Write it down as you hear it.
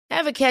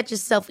Ever catch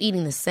yourself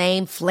eating the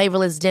same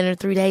flavorless dinner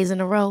 3 days in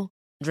a row?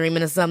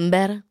 Dreaming of something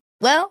better?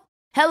 Well,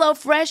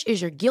 HelloFresh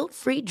is your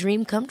guilt-free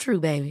dream come true,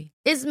 baby.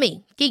 It's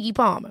me, Keke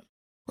Palmer.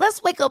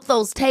 Let's wake up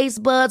those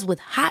taste buds with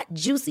hot,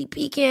 juicy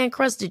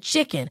pecan-crusted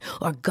chicken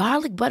or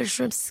garlic butter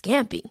shrimp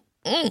scampi.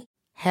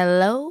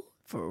 Hello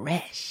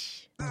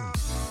Fresh.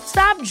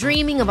 Stop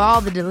dreaming of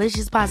all the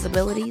delicious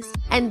possibilities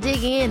and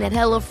dig in at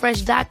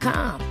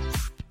HelloFresh.com.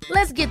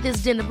 Let's get this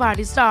dinner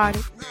party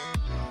started.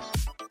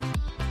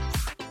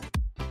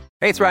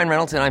 Hey, it's Ryan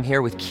Reynolds, and I'm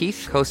here with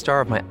Keith,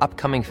 co-star of my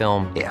upcoming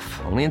film,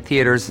 If, only in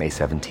theaters May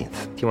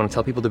 17th. Do you want to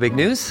tell people the big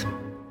news?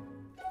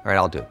 All right,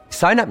 I'll do it.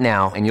 Sign up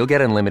now and you'll get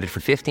unlimited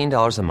for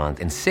 $15 a month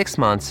and 6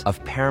 months of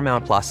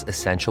Paramount Plus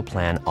Essential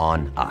Plan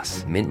on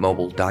us.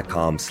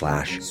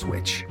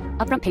 MintMobile.com/switch.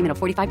 Upfront payment of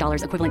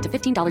 $45 equivalent to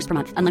 $15 per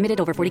month. Unlimited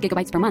over 40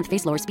 gigabytes per month.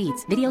 Face lower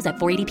speeds. Videos at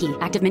 480p.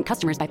 Active Mint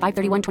customers by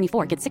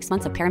 531.24 get 6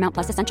 months of Paramount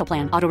Plus Essential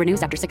Plan. Auto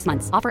renews after 6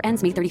 months. Offer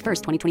ends May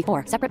 31st,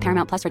 2024. Separate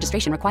Paramount Plus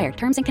registration required.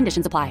 Terms and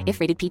conditions apply if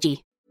rated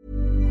PG.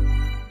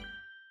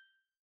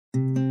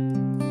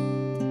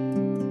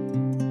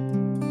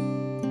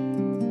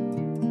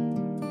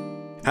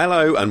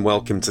 Hello and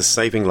welcome to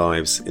Saving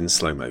Lives in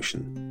Slow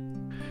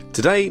Motion.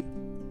 Today,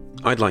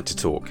 I'd like to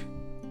talk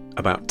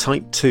about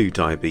type 2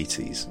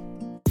 diabetes.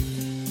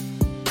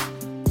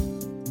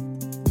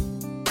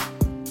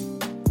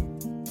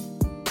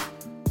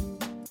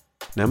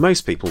 Now,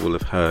 most people will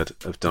have heard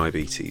of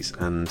diabetes,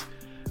 and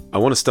I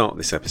want to start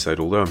this episode,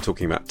 although I'm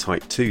talking about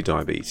type 2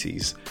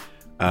 diabetes,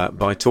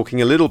 by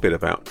talking a little bit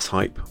about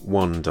type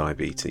 1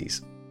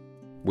 diabetes,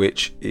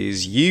 which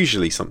is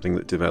usually something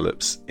that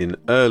develops in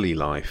early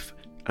life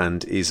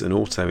and is an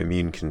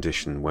autoimmune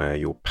condition where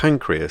your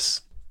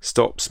pancreas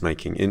stops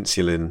making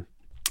insulin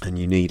and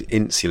you need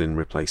insulin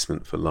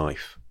replacement for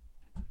life.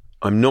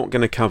 I'm not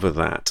going to cover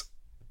that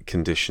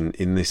condition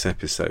in this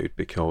episode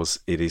because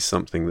it is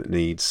something that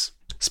needs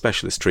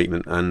specialist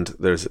treatment, and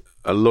there's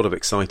a lot of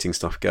exciting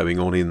stuff going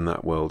on in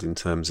that world in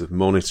terms of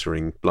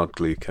monitoring blood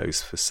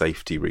glucose for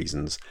safety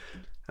reasons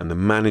and the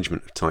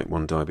management of type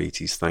 1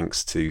 diabetes,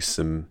 thanks to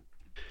some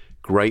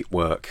great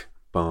work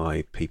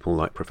by people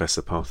like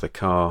Professor Partha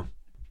Kar,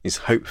 is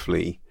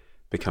hopefully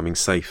becoming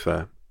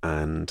safer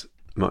and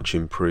much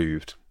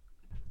improved.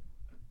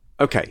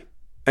 Okay,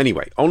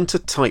 anyway, on to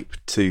type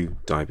 2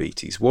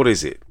 diabetes. What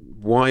is it?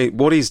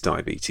 What is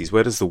diabetes?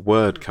 Where does the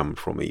word come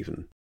from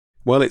even?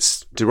 Well,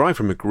 it's derived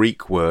from a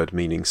Greek word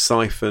meaning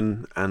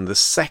siphon, and the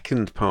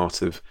second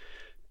part of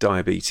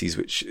diabetes,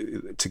 which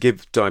to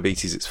give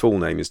diabetes its full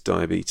name, is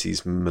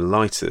diabetes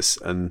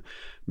mellitus, and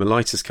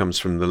mellitus comes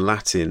from the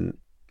Latin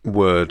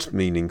word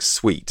meaning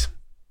sweet.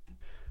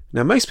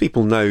 Now, most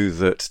people know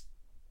that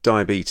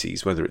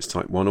diabetes, whether it's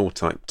type 1 or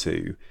type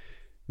 2,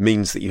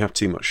 means that you have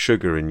too much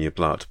sugar in your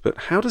blood. But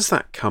how does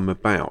that come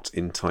about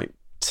in type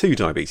 2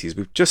 diabetes?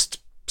 We've just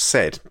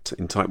said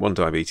in type 1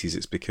 diabetes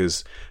it's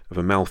because of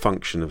a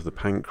malfunction of the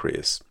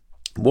pancreas.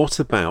 What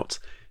about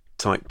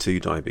type 2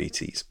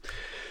 diabetes?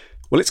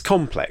 Well, it's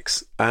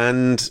complex,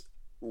 and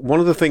one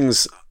of the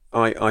things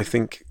I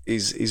think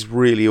is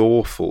really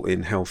awful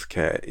in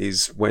healthcare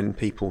is when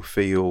people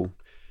feel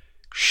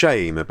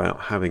shame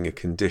about having a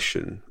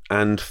condition.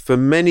 And for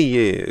many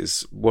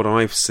years, what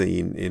I've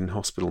seen in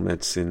hospital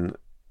medicine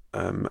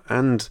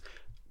and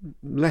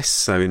less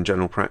so in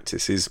general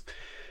practice is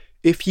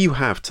if you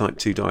have type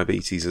 2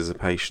 diabetes as a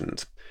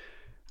patient,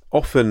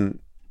 often,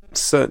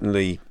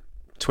 certainly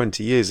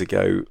 20 years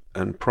ago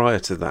and prior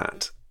to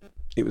that,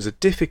 it was a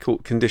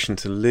difficult condition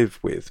to live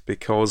with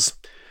because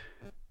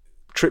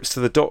trips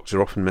to the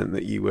doctor often meant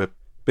that you were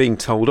being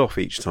told off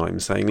each time,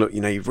 saying, look,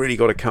 you've really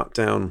got to cut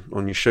down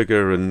on your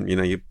sugar and,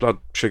 your blood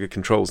sugar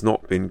control's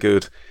not been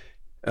good.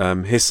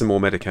 Here's some more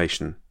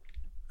medication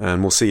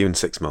and we'll see you in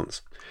 6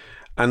 months.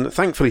 And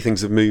thankfully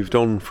things have moved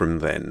on from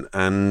then.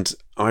 And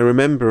I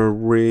remember a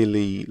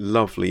really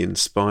lovely,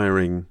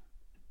 inspiring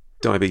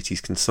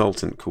diabetes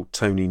consultant called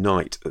Tony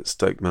Knight at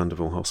Stoke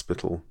Mandeville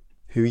Hospital,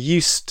 who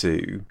used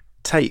to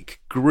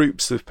take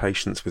groups of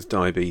patients with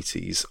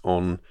diabetes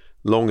on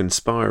long,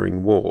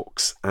 inspiring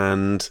walks,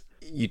 and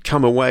you'd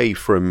come away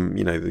from,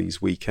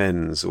 these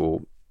weekends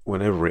or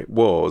whenever it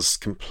was,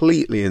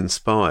 completely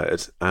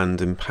inspired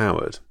and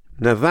empowered.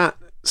 Now, that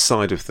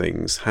side of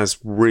things has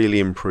really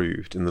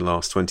improved in the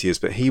last 20 years,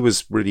 but he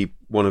was really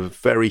one of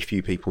very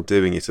few people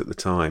doing it at the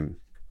time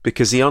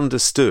because he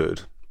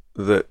understood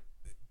that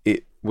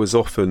it was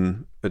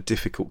often a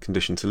difficult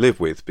condition to live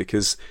with,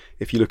 because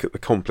if you look at the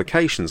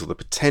complications or the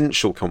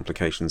potential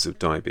complications of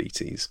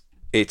diabetes,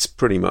 it's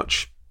pretty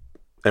much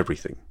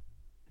everything.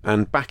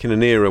 And back in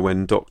an era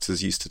when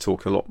doctors used to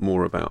talk a lot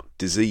more about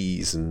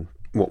disease and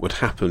what would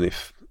happen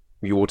if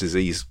your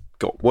disease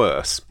got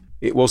worse,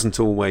 it wasn't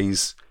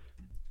always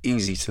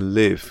easy to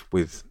live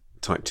with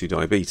type 2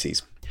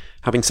 diabetes.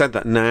 Having said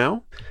that,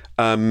 now,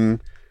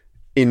 in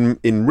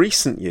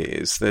recent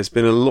years, there's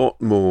been a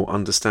lot more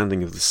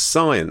understanding of the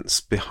science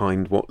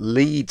behind what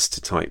leads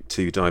to type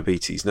 2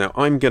 diabetes. Now,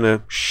 I'm going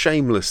to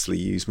shamelessly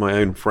use my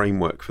own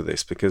framework for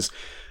this because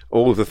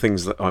all of the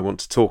things that I want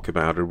to talk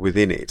about are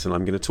within it. And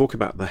I'm going to talk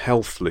about the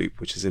health loop,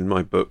 which is in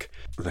my book,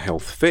 The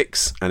Health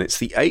Fix. And it's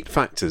the 8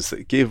 factors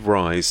that give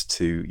rise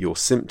to your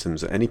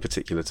symptoms at any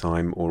particular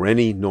time or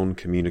any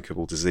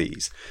non-communicable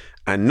disease.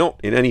 And not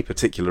in any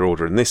particular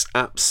order. And this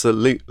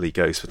absolutely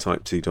goes for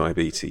type 2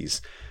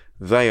 diabetes.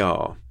 They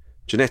are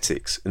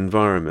genetics,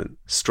 environment,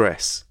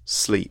 stress,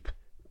 sleep,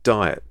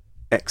 diet,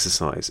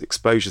 exercise,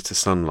 exposure to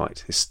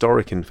sunlight,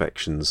 historic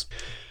infections,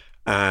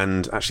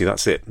 and actually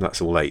that's it.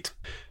 That's all 8.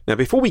 Now,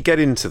 before we get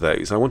into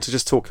those, I want to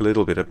just talk a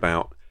little bit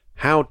about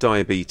how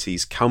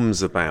diabetes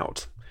comes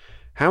about.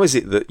 How is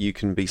it that you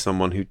can be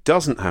someone who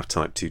doesn't have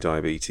type 2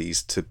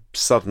 diabetes to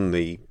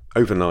suddenly,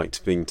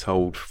 overnight, being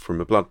told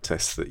from a blood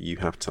test that you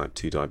have type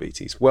 2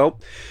 diabetes? Well,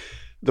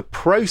 the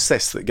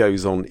process that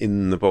goes on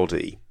in the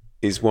body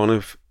is one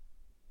of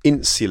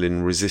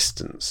insulin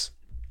resistance.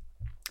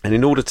 And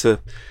in order to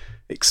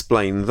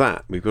explain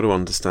that, we've got to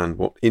understand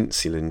what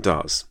insulin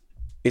does.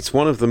 It's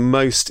one of the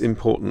most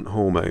important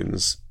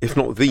hormones, if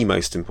not the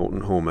most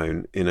important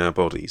hormone in our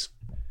bodies.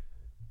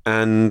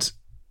 And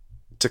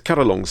to cut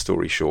a long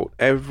story short,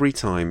 every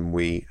time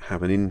we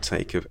have an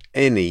intake of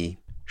any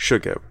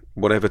sugar,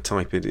 whatever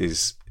type it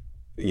is,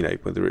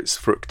 whether it's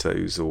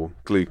fructose or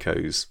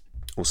glucose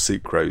or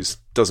sucrose,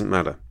 doesn't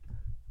matter.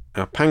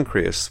 Our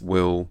pancreas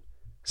will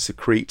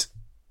secrete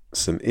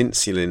some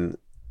insulin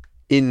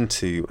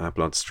into our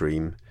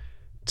bloodstream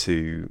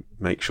to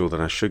make sure that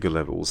our sugar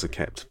levels are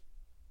kept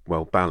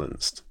well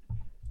balanced.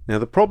 Now,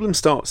 the problem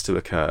starts to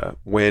occur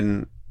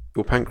when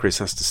your pancreas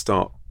has to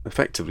start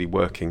effectively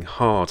working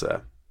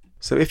harder.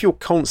 So if you're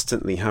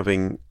constantly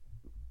having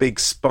big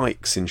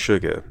spikes in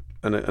sugar,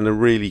 and a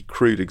really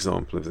crude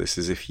example of this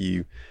is if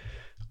you,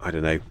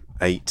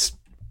 ate,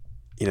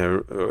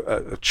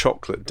 a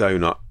chocolate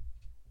donut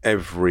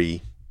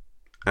every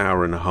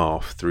hour and a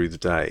half through the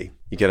day,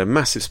 you get a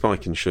massive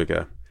spike in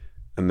sugar,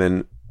 and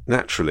then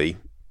naturally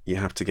you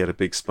have to get a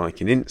big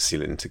spike in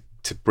insulin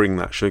to bring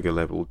that sugar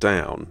level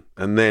down.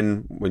 And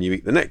then when you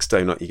eat the next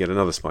donut, you get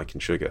another spike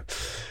in sugar.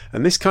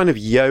 And this kind of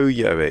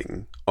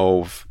yo-yoing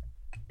of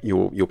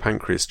your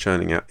pancreas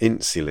churning out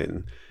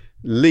insulin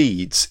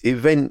leads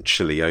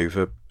eventually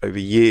over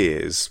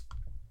years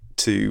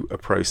to a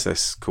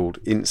process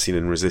called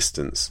insulin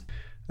resistance.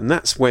 And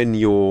that's when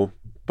your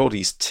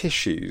body's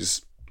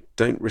tissues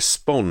don't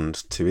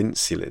respond to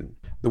insulin.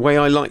 The way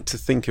I like to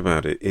think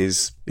about it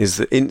is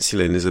that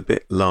insulin is a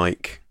bit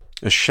like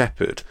a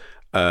shepherd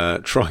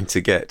trying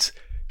to get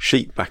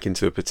sheep back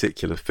into a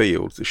particular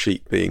field, the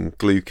sheep being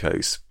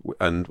glucose.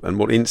 And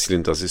what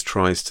insulin does is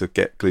tries to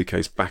get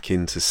glucose back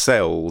into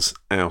cells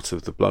out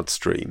of the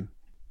bloodstream.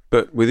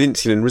 But with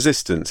insulin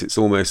resistance, it's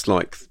almost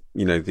like,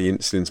 the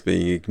insulin's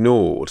being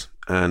ignored,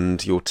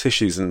 and your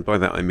tissues, and by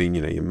that I mean,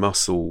 your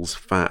muscles,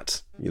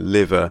 fat, your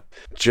liver,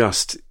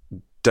 just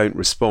don't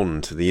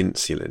respond to the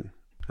insulin.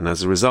 And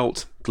as a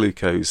result,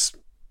 glucose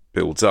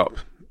builds up.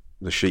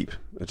 The sheep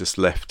are just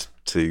left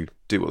to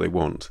do what they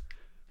want.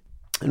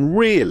 And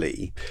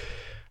really,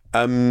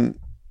 and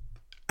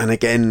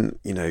again,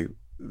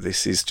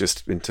 this is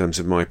just in terms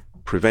of my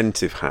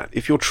preventive hat.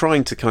 If you're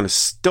trying to kind of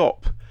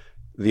stop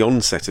the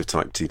onset of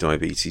type 2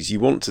 diabetes, you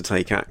want to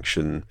take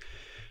action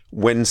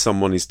when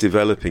someone is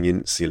developing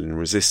insulin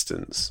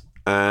resistance.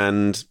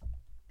 And,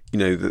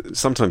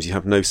 sometimes you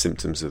have no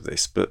symptoms of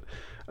this, but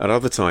at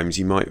other times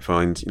you might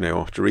find,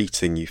 after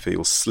eating you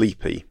feel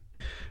sleepy.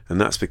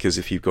 And that's because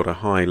if you've got a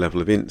high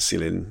level of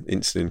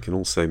insulin can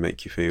also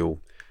make you feel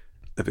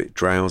a bit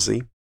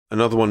drowsy.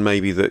 Another one may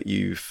be that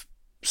you've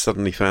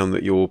suddenly found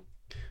that you're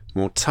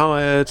more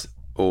tired,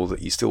 or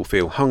that you still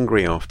feel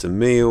hungry after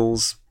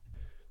meals,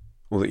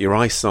 or that your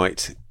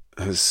eyesight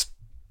has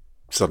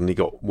suddenly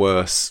got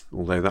worse,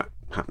 although that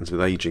happens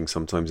with aging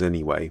sometimes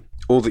anyway,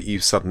 or that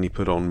you've suddenly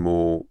put on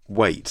more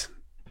weight,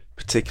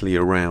 particularly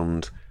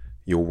around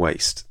your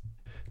waist.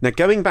 Now,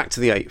 going back to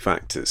the 8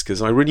 factors,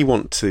 because I really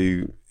want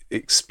to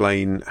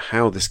explain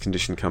how this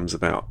condition comes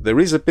about. There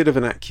is a bit of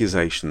an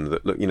accusation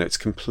that, look, it's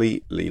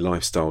completely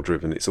lifestyle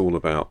driven. It's all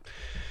about,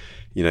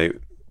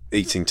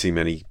 eating too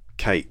many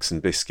cakes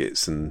and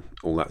biscuits and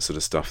all that sort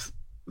of stuff.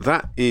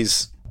 That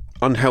is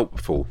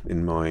unhelpful,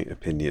 in my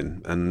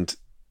opinion, and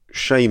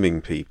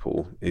shaming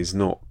people is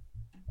not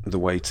the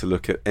way to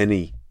look at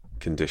any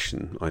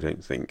condition, I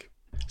don't think.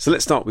 So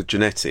let's start with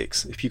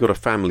genetics. If you've got a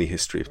family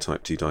history of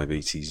type 2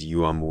 diabetes,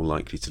 you are more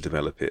likely to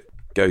develop it.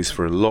 It goes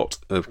for a lot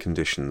of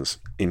conditions,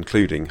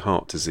 including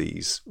heart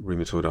disease,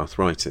 rheumatoid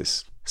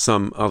arthritis,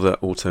 some other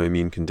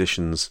autoimmune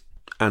conditions,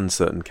 and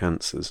certain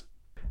cancers.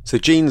 So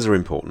genes are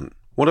important.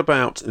 What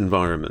about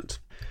environment?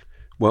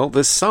 Well,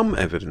 there's some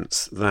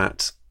evidence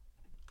that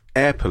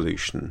air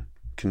pollution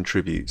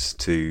contributes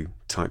to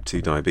type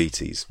 2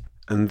 diabetes.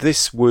 And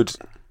this would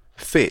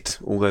fit,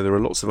 although there are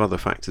lots of other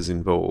factors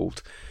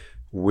involved,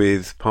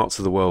 with parts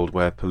of the world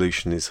where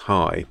pollution is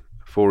high.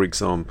 For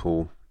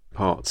example,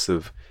 parts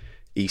of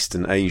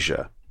Eastern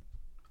Asia.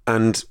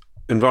 And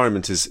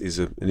environment is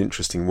an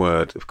interesting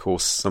word. Of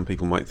course, some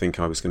people might think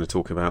I was going to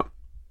talk about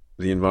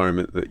the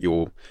environment that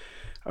you're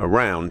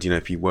around.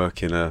 If you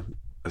work in a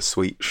a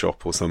sweet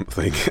shop or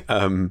something.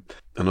 And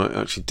I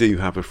actually do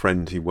have a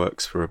friend who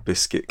works for a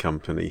biscuit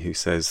company who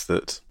says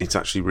that it's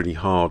actually really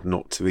hard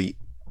not to eat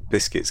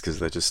biscuits because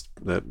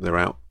they're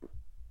out,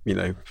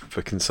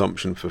 for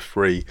consumption for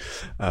free.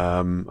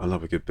 I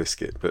love a good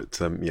biscuit, but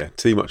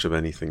too much of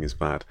anything is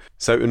bad.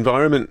 So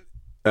environment,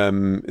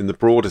 in the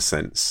broader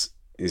sense,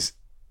 is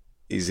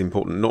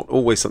important, not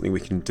always something we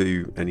can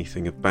do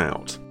anything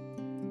about.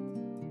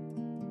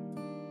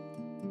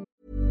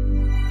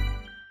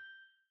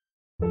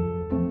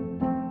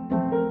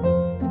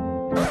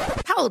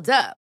 Hold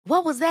up.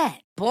 What was that?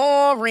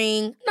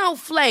 Boring. No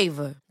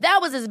flavor. That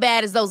was as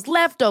bad as those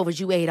leftovers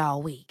you ate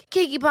all week.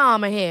 Keke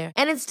Palmer here,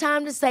 and it's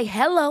time to say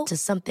hello to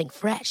something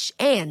fresh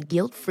and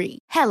guilt-free.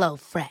 Hello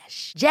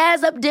Fresh.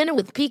 Jazz up dinner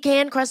with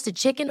pecan-crusted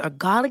chicken or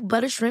garlic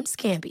butter shrimp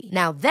scampi.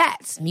 Now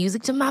that's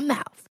music to my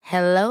mouth.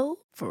 Hello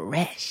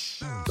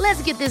Fresh.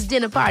 Let's get this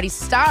dinner party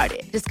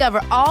started.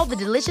 Discover all the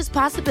delicious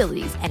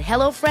possibilities at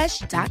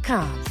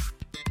hellofresh.com.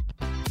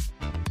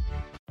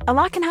 A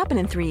lot can happen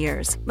in 3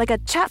 years, like a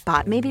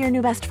chatbot may be your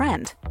new best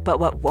friend. But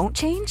what won't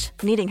change?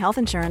 Needing health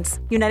insurance.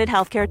 United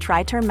Healthcare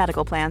Tri-Term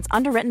Medical Plans,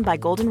 underwritten by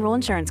Golden Rule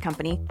Insurance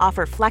Company,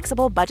 offer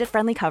flexible,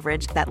 budget-friendly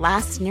coverage that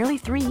lasts nearly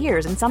 3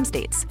 years in some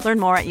states. Learn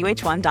more at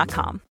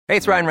uh1.com. Hey,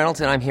 it's Ryan Reynolds,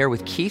 and I'm here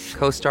with Keith,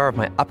 co-star of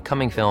my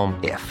upcoming film,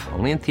 If,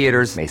 only in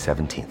theaters May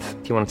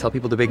 17th. Do you want to tell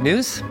people the big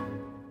news?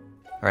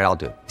 All right, I'll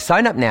do it.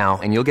 Sign up now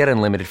and you'll get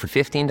unlimited for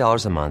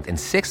 $15 a month and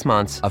 6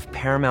 months of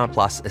Paramount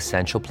Plus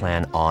Essential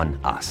Plan on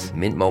us.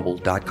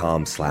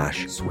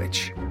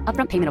 MintMobile.com/switch.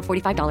 Upfront payment of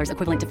 $45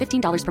 equivalent to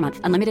 $15 per month.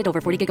 Unlimited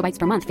over 40 gigabytes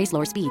per month. Face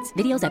lower speeds.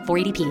 Videos at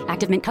 480p.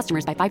 Active Mint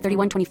customers by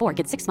 531.24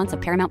 get 6 months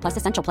of Paramount Plus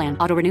Essential Plan.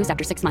 Auto renews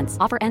after 6 months.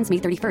 Offer ends May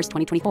 31st,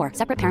 2024.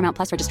 Separate Paramount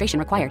Plus registration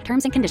required.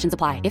 Terms and conditions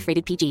apply if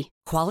rated PG.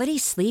 Quality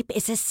sleep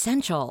is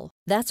essential.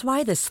 That's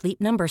why the Sleep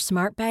Number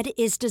Smart Bed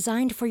is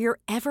designed for your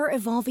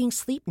ever-evolving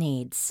sleep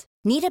needs.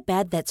 Need a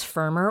bed that's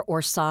firmer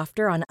or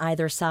softer on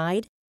either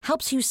side?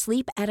 Helps you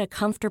sleep at a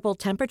comfortable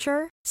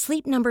temperature?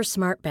 Sleep Number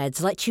Smart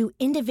Beds let you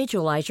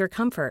individualize your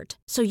comfort,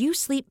 so you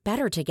sleep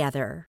better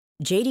together.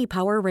 J.D.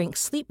 Power ranks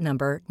Sleep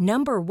Number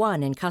number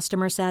 1 in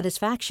customer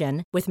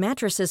satisfaction with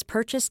mattresses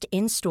purchased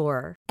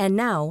in-store. And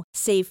now,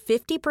 save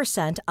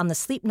 50% on the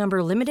Sleep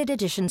Number Limited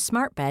Edition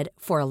Smart Bed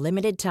for a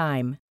limited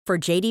time. For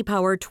J.D.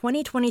 Power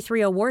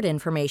 2023 award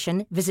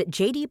information, visit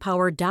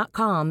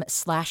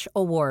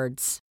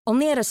jdpower.com/awards.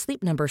 Only at a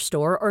Sleep Number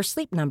store or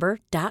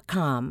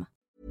sleepnumber.com.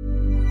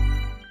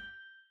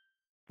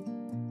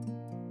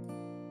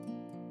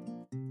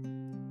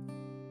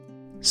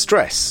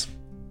 Stress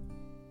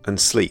and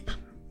sleep.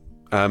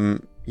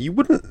 You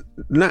wouldn't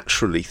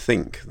naturally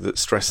think that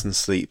stress and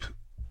sleep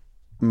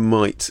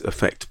might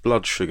affect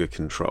blood sugar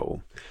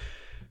control,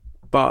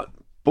 but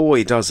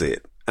boy does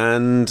it.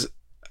 And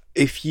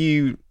if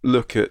you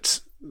look at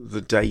the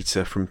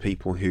data from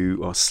people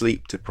who are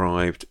sleep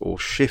deprived or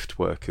shift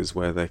workers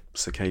where their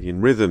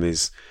circadian rhythm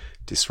is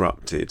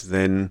disrupted,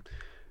 then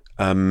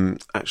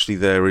actually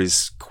there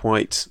is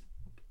quite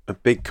a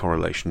big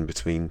correlation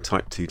between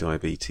type 2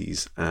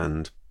 diabetes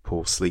and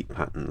poor sleep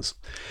patterns.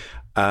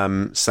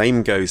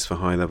 Same goes for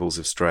high levels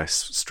of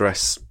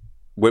stress.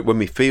 When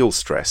we feel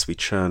stress, we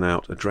churn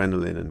out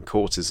adrenaline and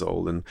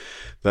cortisol, and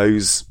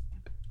those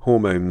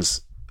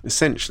hormones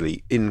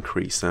essentially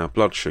increase our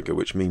blood sugar,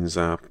 which means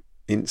our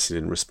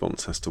insulin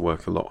response has to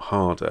work a lot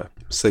harder.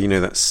 So,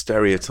 that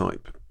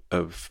stereotype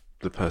of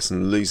the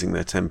person losing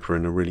their temper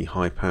in a really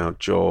high-powered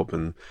job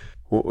and,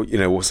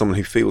 or someone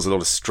who feels a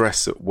lot of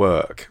stress at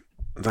work,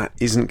 that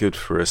isn't good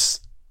for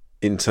us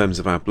in terms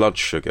of our blood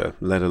sugar,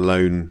 let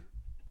alone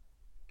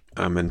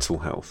our mental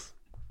health.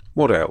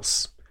 What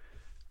else?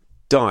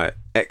 Diet,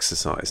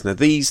 exercise. Now,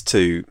 these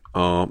two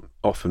are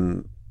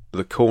often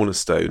the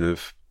cornerstone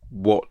of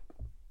what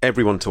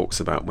everyone talks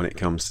about when it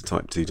comes to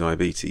type 2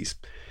 diabetes.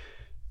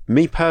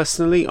 Me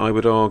personally, I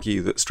would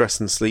argue that stress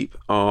and sleep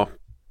are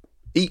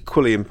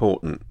equally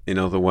important in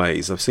other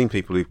ways. I've seen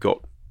people who've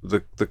got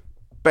the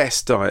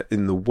best diet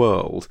in the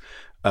world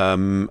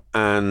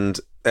and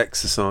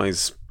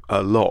exercise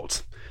a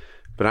lot.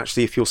 But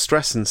actually, if your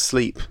stress and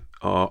sleep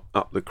are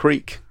up the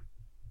creek,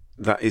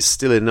 that is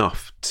still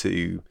enough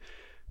to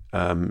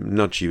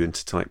nudge you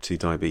into type 2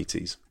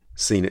 diabetes.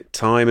 Seen it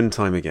time and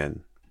time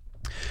again.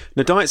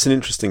 Now, diet's an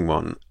interesting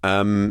one.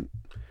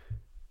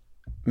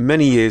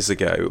 Many years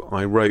ago,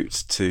 I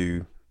wrote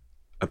to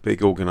a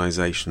big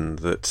organisation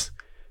that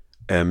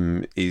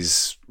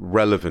is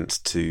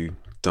relevant to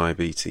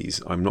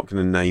diabetes. I'm not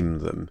going to name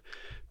them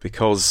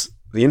because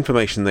the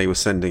information they were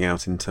sending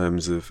out in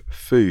terms of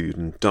food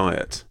and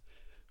diet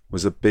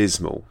was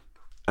abysmal,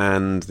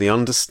 and the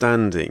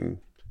understanding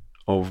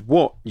of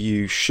what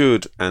you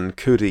should and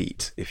could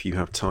eat if you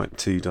have type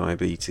 2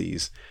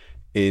 diabetes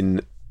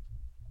in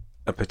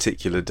a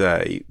particular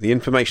day, the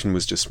information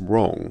was just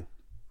wrong,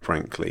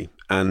 frankly.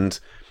 And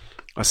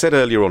I said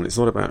earlier on, it's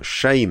not about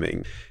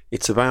shaming,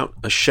 it's about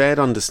a shared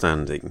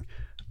understanding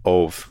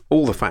of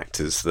all the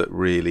factors that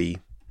really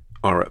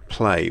are at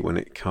play when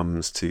it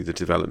comes to the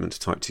development of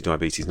type 2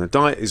 diabetes. Now,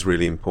 diet is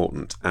really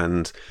important,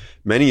 and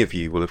many of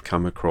you will have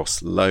come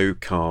across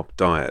low-carb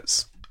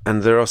diets.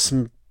 And there are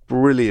some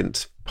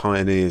brilliant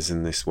pioneers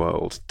in this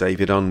world.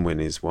 David Unwin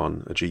is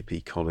one, a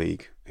GP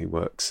colleague who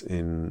works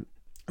in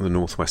the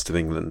northwest of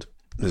England.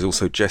 There's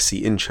also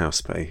Jessie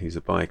Inchauspé, who's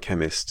a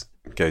biochemist,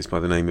 goes by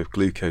the name of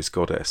Glucose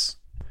Goddess.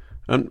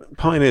 And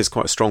pioneer is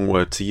quite a strong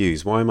word to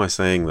use. Why am I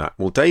saying that?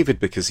 Well, David,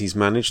 because he's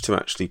managed to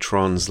actually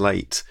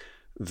translate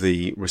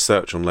the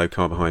research on low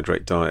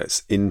carbohydrate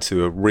diets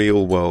into a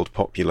real world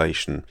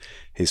population,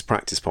 his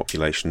practice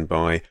population,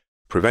 by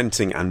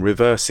preventing and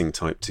reversing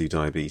type 2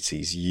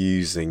 diabetes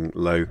using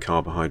low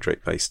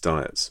carbohydrate based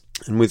diets.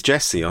 And with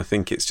Jessie, I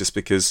think it's just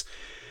because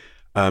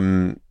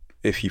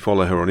if you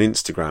follow her on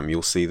Instagram,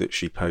 you'll see that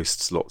she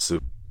posts lots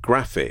of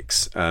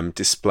graphics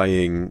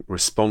displaying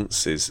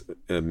responses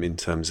in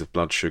terms of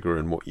blood sugar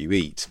and what you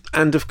eat.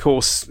 And of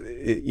course,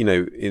 you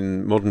know,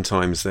 in modern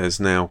times, there's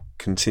now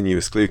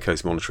continuous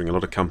glucose monitoring. A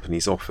lot of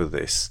companies offer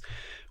this,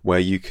 where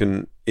you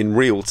can, in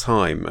real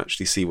time,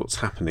 actually see what's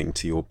happening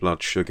to your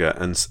blood sugar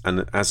and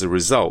as a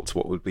result,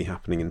 what would be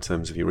happening in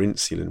terms of your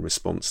insulin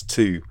response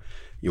to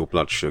your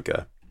blood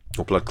sugar,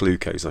 or blood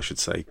glucose, I should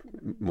say,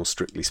 more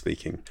strictly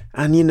speaking.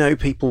 And, you know,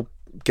 people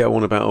go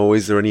on about, oh,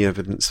 is there any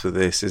evidence for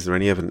this? Is there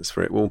any evidence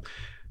for it? Well,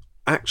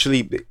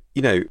 actually,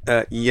 you know,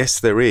 yes,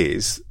 there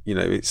is. You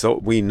know,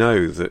 we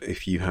know that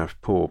if you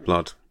have poor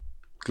blood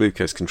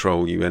glucose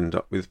control, you end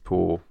up with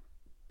poor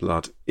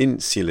blood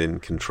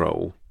insulin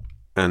control,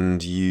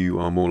 and you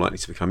are more likely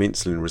to become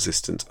insulin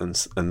resistant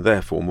and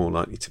therefore more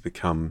likely to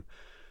become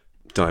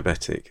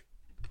diabetic.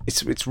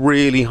 It's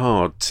really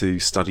hard to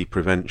study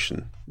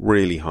prevention,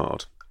 really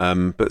hard.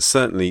 But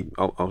certainly,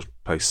 I'll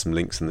post some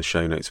links in the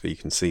show notes where you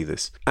can see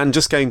this. And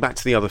just going back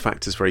to the other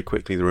factors very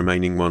quickly, the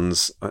remaining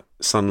ones,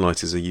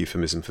 sunlight is a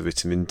euphemism for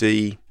vitamin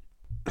D.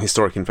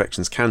 Historic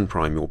infections can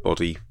prime your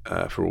body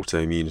for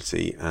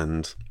autoimmunity,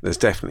 and there's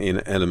definitely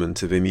an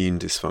element of immune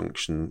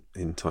dysfunction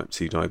in type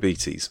 2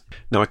 diabetes.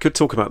 Now, I could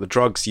talk about the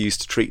drugs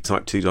used to treat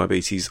type 2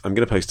 diabetes. I'm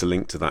going to post a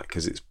link to that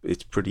because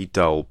it's pretty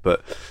dull,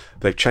 but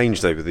they've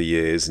changed over the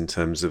years in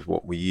terms of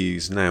what we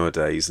use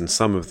nowadays, and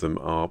some of them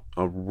are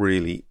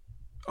really,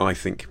 I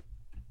think,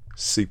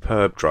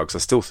 superb drugs. I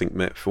still think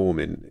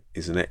metformin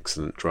is an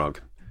excellent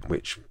drug,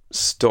 which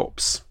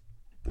stops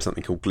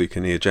something called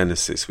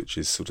gluconeogenesis, which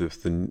is sort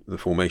of the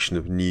formation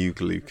of new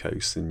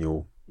glucose in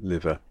your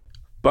liver.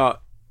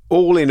 But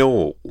all in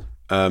all,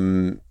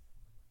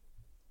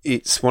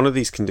 it's one of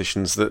these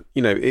conditions that,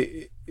 you know,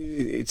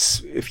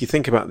 it's if you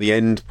think about the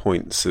end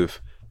points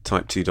of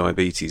type 2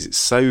 diabetes, it's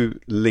so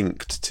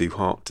linked to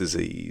heart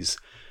disease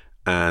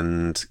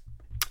and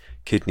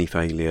kidney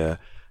failure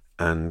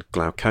and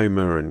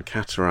glaucoma and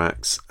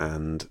cataracts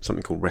and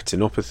something called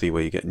retinopathy,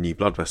 where you get new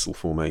blood vessel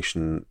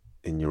formation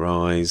in your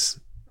eyes,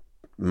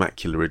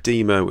 macular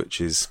edema, which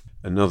is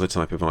another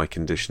type of eye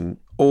condition,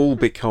 all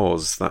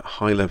because that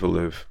high level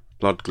of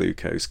blood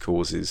glucose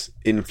causes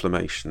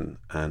inflammation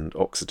and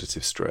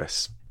oxidative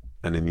stress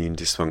and immune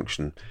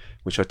dysfunction,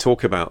 which I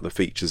talk about the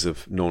features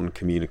of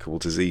non-communicable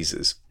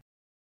diseases.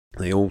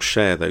 They all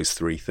share those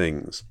three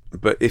things.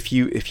 But if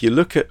you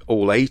look at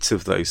all 8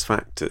 of those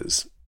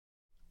factors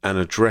and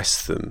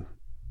address them,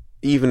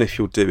 even if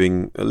you're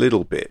doing a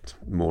little bit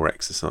more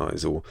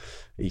exercise or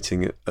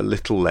eating a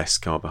little less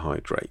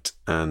carbohydrate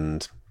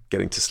and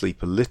getting to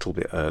sleep a little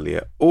bit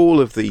earlier, all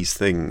of these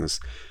things,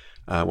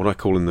 what I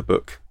call in the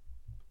book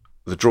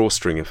the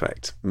drawstring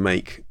effect,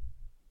 make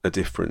a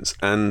difference.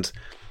 And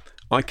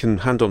I can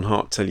hand on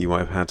heart tell you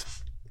I've had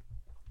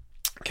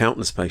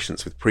countless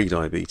patients with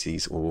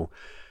pre-diabetes or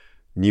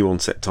new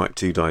onset type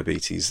 2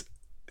 diabetes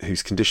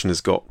whose condition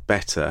has got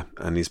better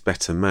and is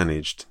better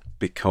managed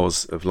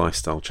because of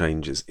lifestyle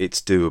changes.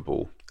 It's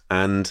doable.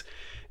 And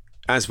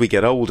as we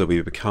get older, we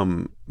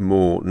become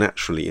more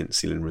naturally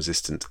insulin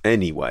resistant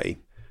anyway.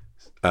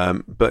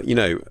 But, you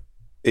know,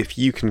 if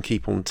you can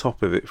keep on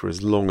top of it for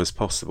as long as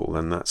possible,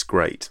 then that's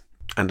great.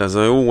 And as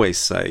I always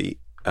say,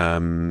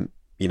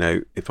 you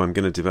know, if I'm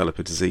going to develop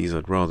a disease,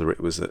 I'd rather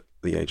it was at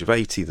the age of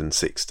 80 than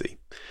 60.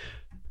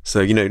 So,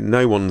 you know,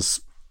 no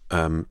one's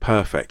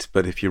perfect,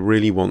 but if you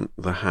really want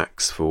the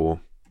hacks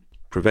for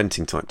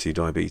preventing type 2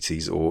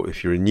 diabetes, or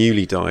if you're a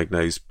newly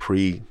diagnosed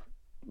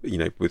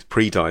with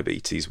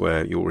pre-diabetes,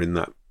 where you're in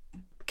that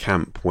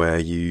camp where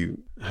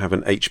you have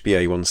an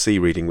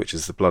HbA1c reading, which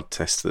is the blood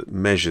test that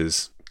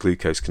measures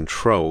glucose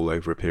control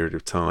over a period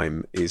of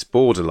time, is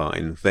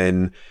borderline,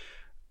 then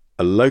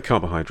a low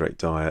carbohydrate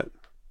diet,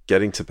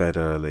 getting to bed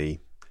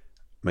early,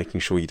 making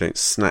sure you don't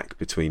snack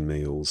between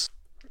meals,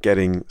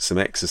 getting some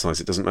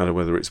exercise, it doesn't matter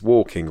whether it's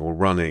walking or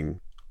running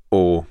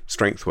or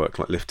strength work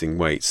like lifting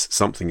weights,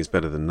 something is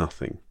better than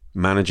nothing.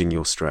 Managing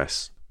your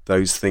stress,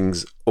 those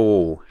things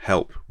all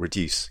help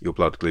reduce your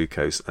blood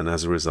glucose, and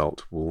as a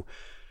result will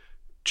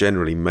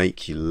generally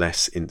make you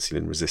less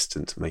insulin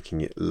resistant,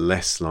 making it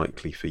less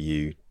likely for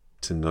you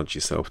to nudge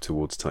yourself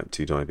towards type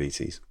 2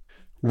 diabetes.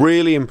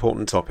 Really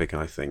important topic,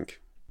 I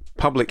think.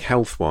 Public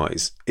health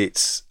wise,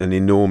 it's an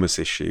enormous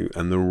issue,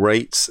 and the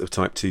rates of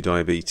type 2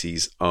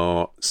 diabetes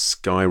are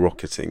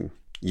skyrocketing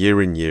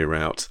year in, year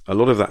out. A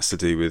lot of that's to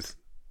do with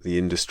the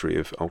industry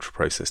of ultra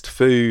processed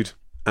food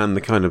and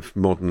the kind of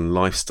modern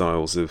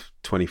lifestyles of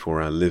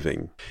 24-hour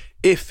living.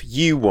 If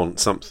you want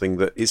something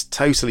that is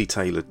totally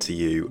tailored to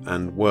you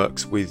and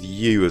works with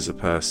you as a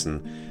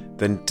person,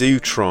 then do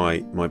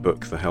try my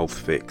book, The Health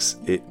Fix.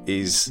 It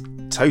is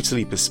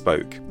totally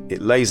bespoke.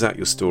 It lays out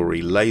your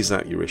story, lays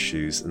out your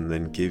issues, and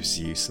then gives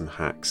you some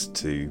hacks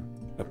to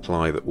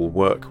apply that will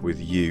work with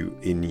you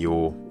in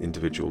your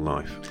individual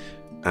life.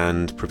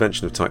 And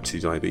prevention of type 2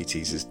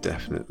 diabetes is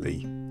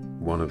definitely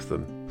one of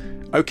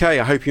them. Okay,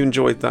 I hope you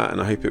enjoyed that, and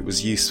I hope it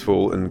was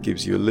useful and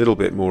gives you a little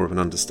bit more of an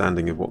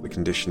understanding of what the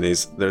condition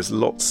is. There's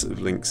lots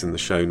of links in the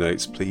show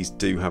notes. Please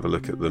do have a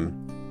look at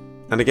them.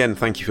 And again,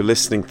 thank you for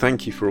listening.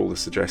 Thank you for all the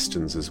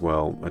suggestions as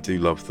well. I do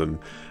love them.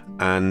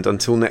 And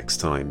until next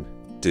time,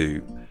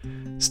 do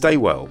stay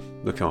well,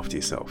 look after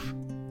yourself.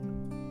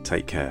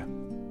 Take care.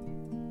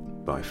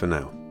 Bye for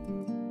now.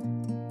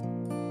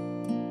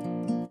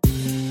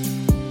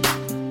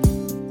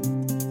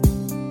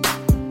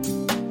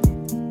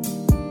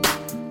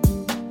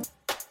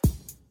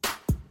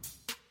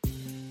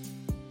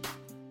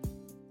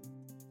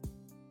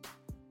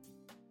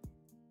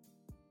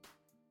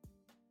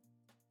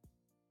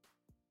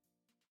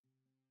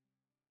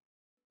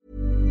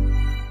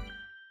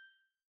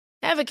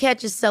 Ever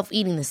catch yourself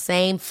eating the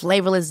same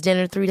flavorless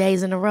dinner 3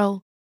 days in a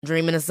row?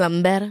 Dreaming of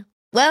something better?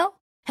 Well,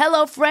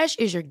 HelloFresh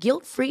is your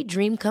guilt-free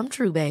dream come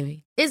true,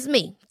 baby. It's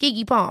me,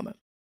 Keke Palmer.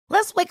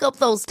 Let's wake up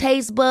those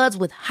taste buds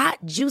with hot,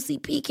 juicy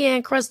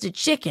pecan-crusted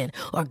chicken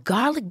or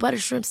garlic butter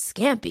shrimp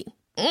scampi.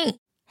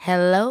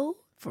 Hello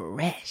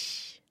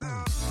Fresh.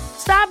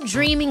 Stop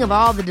dreaming of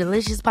all the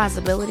delicious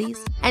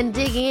possibilities and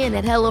dig in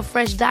at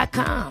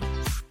HelloFresh.com.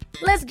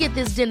 Let's get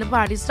this dinner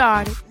party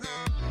started.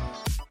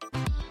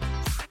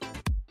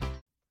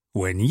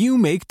 When you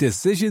make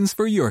decisions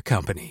for your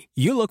company,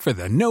 you look for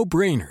the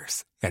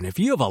no-brainers. And if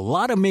you have a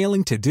lot of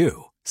mailing to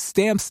do,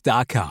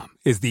 Stamps.com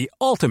is the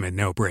ultimate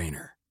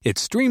no-brainer. It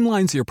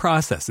streamlines your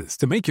processes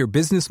to make your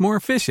business more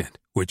efficient,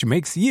 which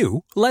makes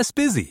you less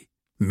busy.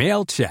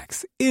 Mail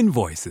checks,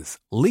 invoices,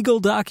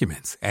 legal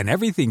documents, and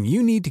everything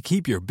you need to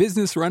keep your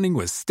business running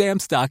with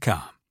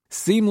Stamps.com.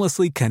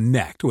 Seamlessly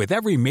connect with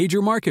every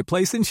major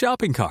marketplace and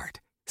shopping cart.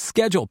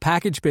 Schedule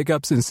package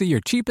pickups and see your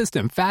cheapest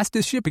and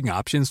fastest shipping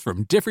options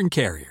from different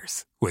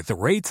carriers, with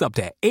rates up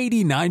to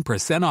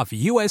 89% off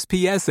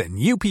USPS and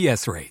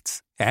UPS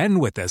rates. And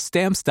with the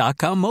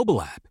Stamps.com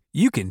mobile app,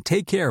 you can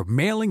take care of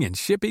mailing and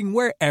shipping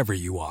wherever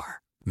you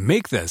are.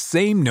 Make the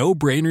same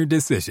no-brainer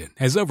decision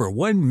as over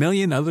 1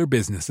 million other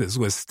businesses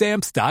with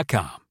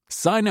Stamps.com.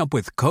 Sign up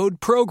with code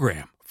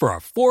PROGRAM for a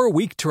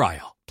 4-week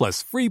trial,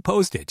 plus free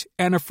postage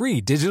and a free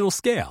digital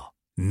scale.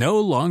 No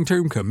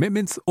long-term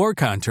commitments or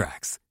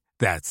contracts.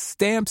 That's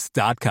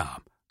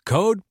Stamps.com.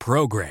 Code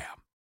PROGRAM.